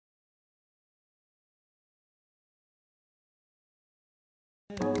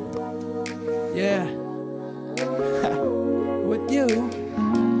Yeah. With you,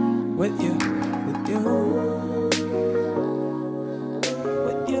 with you, with you,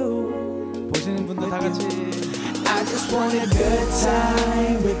 with you. 보시는 분들 다 같이. I just want a good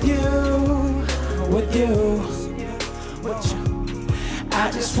time with you, with you, with you.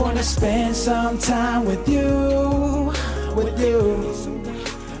 I just wanna spend some time with you, with you,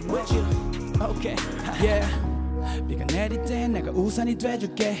 with you. Okay, yeah. 비가 내릴 땐 내가 우산이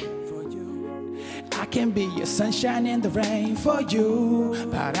돼줄게. I can be your sunshine in the rain for you.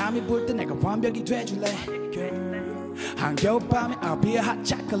 바람이 불 때 내가 완벽히 돼줄래. 한겨울밤에 I'll be a hot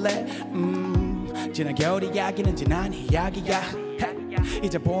chocolate. 지난 겨울 이야기는 지난 이야기야.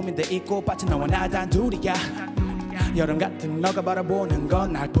 이제 봄인데 이 꽃밭은 너와 나 단둘이야. 여름 같은 너가 바라보는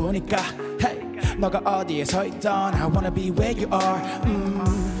건 날 보니까. 너가 어디에 서 있던 I wanna be where you are.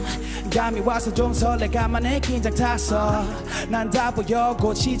 감이 와서 좀 설레가만해 긴장 타서 난 다 보여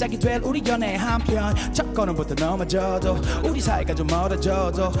곧 시작이 될 우리 연애 한편 첫 걸음부터 넘어져도 우리 사이가 좀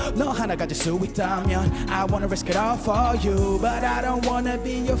멀어져도 너 하나 가질 수 있다면 I wanna risk it all for you But I don't wanna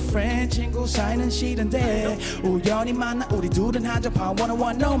be your friend 친구 사이는 싫은데 우연히 만나 우리 둘은 한정판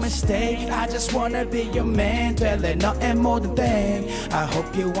one-on-one no mistake I just wanna be your man 될래 너의 모든 thing I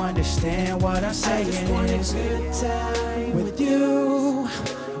hope you understand what I'm saying I just want a good time with you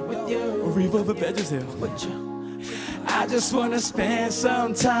리버브 빼주세요. I just wanna spend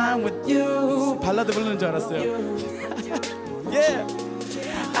some time with you. 발라드 부르는 줄 알았어요. Yeah.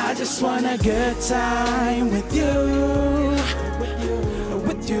 I just want a good time with you.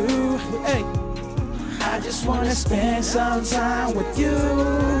 With you. Hey. I just wanna spend some time with you.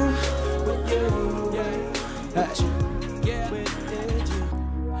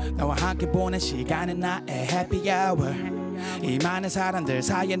 너와 함께 보낸 시간은 나의 happy hour. 이 많은 사람들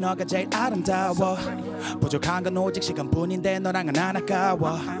사이에 너가 제일 아름다워 부족한 건 오직 시간뿐인데 너랑은 안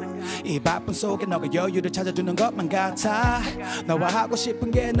아까워 이 바쁜 속에 너가 여유를 찾아주는 것만 같아 너와 하고 싶은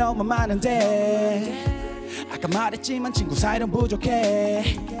게 너무 많은데 아까 말했지만 친구 사이는 부족해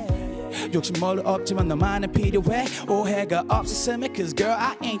욕심 별로 없지만 너만은 필요해 오해가 없었으면 Cause girl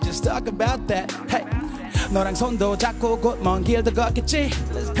I ain't just talk about that hey. 너랑 손도 잡고 곧 먼 길도 걷겠지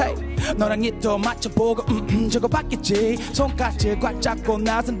hey. 너랑 입도 맞춰보고 주고받겠지 손까지 꽉 잡고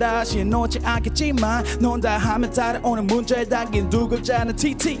나선 다시 놓지 않겠지만 논다 하면 따라오는 문제에 담긴 두 글자는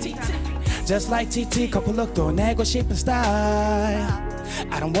TT Just like TT 커플 룩도 내고 싶은 style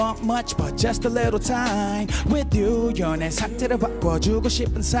I don't want much but just a little time With you 연애 상태를 바꿔주고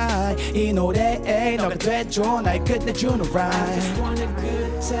싶은 사이 이 노래에 너가 돼줘 날 끝내주는 rhyme I just want a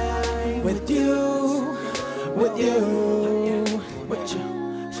good time with you With you With you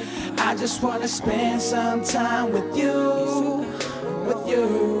I just wanna spend some time with you, with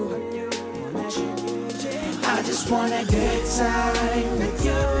you, with you. I just want a good time with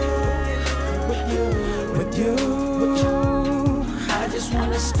you, with you, with you. I just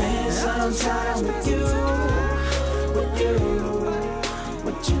wanna spend some time with you, with you,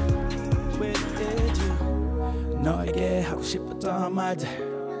 with you. 너에게 하고 싶었던 말들,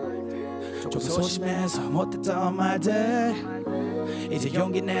 조금 소심해서 못했던 말들. 이제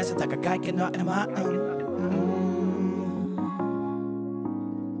용기 내서 다가갈게 너의 마음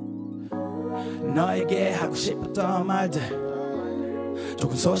너에게 하고 싶었던 말들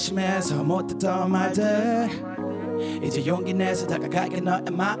조금 소심해서 못했던 말들 이제 용기 내서 다가갈게 너의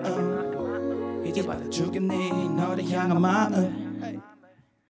마음 이제 받아주겠니 너를 향한 마음